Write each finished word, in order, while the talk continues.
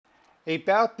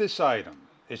About this item,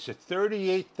 it's a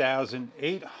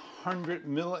 38,800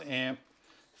 milliamp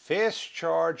fast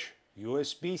charge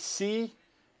USB-C,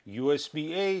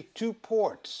 USB-A, 2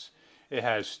 ports. It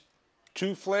has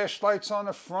 2 flashlights on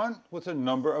the front with a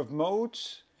number of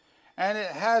modes, and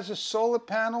it has a solar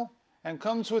panel and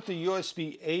comes with a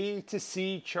USB-A to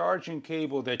C charging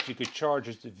cable that you could charge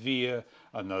it via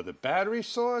another battery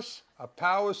source, a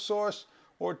power source,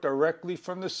 or directly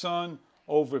from the sun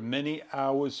over many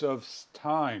hours of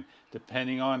time,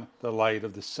 depending on the light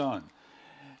of the sun.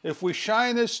 If we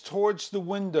shine this towards the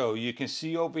window, you can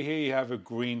see over here you have a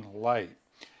green light.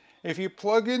 If you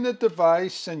plug in the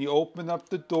device and you open up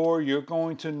the door, you're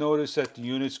going to notice that the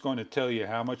unit's going to tell you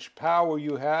how much power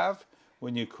you have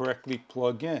when you correctly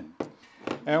plug in.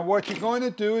 And what you're going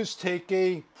to do is take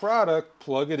a product,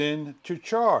 plug it in to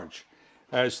charge.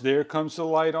 As there comes the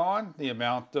light on, the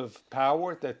amount of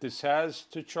power that this has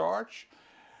to charge,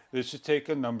 this will take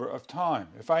a number of time.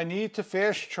 If I need to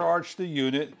fast charge the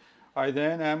unit, I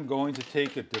then am going to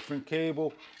take a different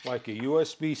cable, like a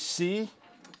USB-C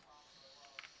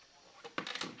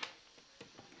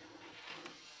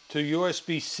to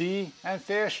USB-C, and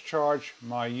fast charge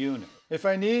my unit. If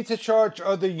I need to charge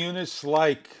other units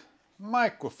like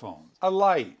microphones, a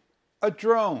light, a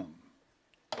drone,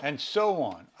 and so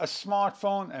on, a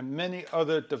smartphone, and many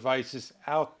other devices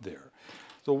out there.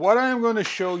 So what I'm going to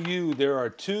show you, there are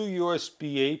 2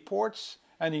 USB-A ports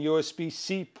and a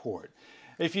USB-C port.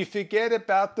 If you forget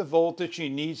about the voltage, you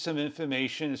need some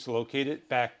information. It's located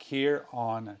back here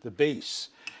on the base.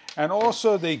 And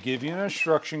also they give you an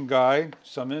instruction guide,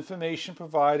 some information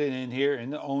provided in here in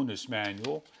the owner's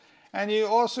manual. And you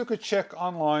also could check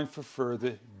online for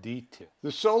further detail.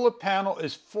 The solar panel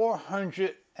is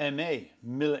 400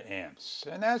 milliamps,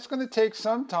 and that's going to take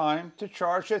some time to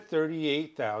charge that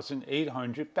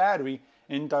 38,800 battery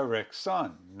in direct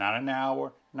sun. Not an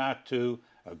hour, not 2,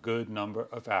 a good number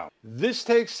of hours. This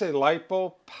takes a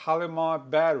LiPo polymer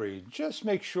battery. Just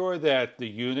make sure that the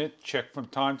unit, check from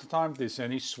time to time if there's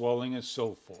any swelling and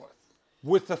so forth.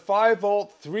 With the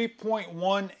 5-volt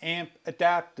 3.1 amp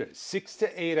adapter, 6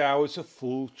 to 8 hours of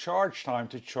full charge time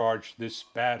to charge this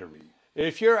battery.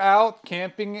 If you're out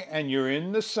camping and you're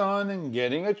in the sun and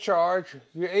getting a charge,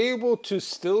 you're able to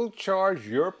still charge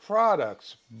your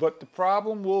products, but the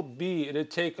problem will be it'll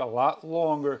take a lot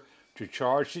longer to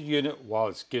charge the unit while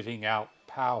it's giving out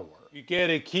power. You get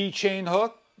a keychain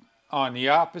hook on the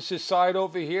opposite side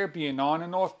over here, being on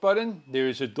and off button.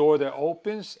 There's a door that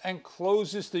opens and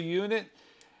closes the unit.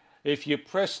 If you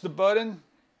press the button,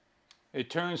 it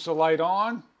turns the light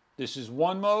on. This is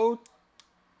one mode.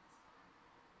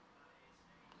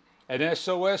 An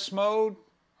SOS mode,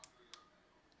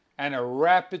 and a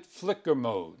rapid flicker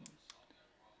mode,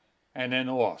 and then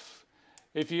off.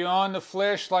 If you're on the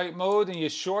flashlight mode and you're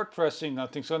short pressing,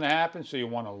 nothing's going to happen, so you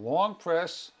want a long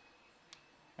press.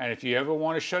 And if you ever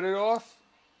want to shut it off,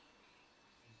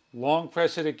 long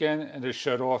press it again and it'll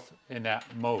shut off in that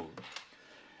mode.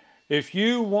 If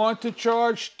you want to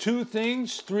charge 2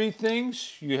 things, 3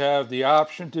 things, you have the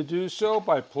option to do so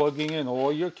by plugging in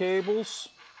all your cables.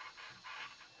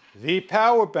 The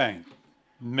power bank,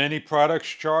 many products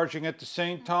charging at the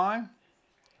same time,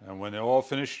 and when they're all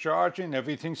finished charging,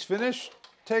 everything's finished,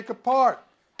 take apart.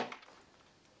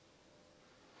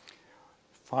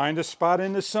 Find a spot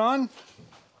in the sun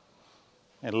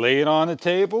and lay it on the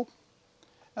table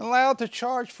and allow it to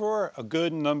charge for a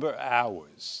good number of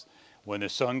hours. When the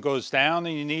sun goes down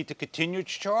and you need to continue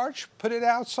to charge, put it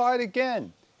outside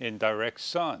again in direct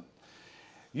sun.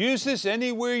 Use this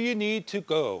anywhere you need to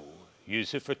go.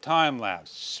 Use it for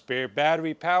time-lapse, spare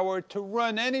battery power to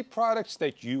run any products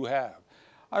that you have.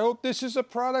 I hope this is a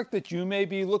product that you may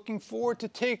be looking for to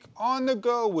take on the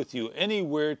go with you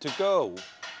anywhere to go.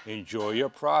 Enjoy your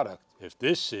product if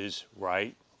this is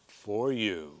right for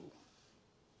you.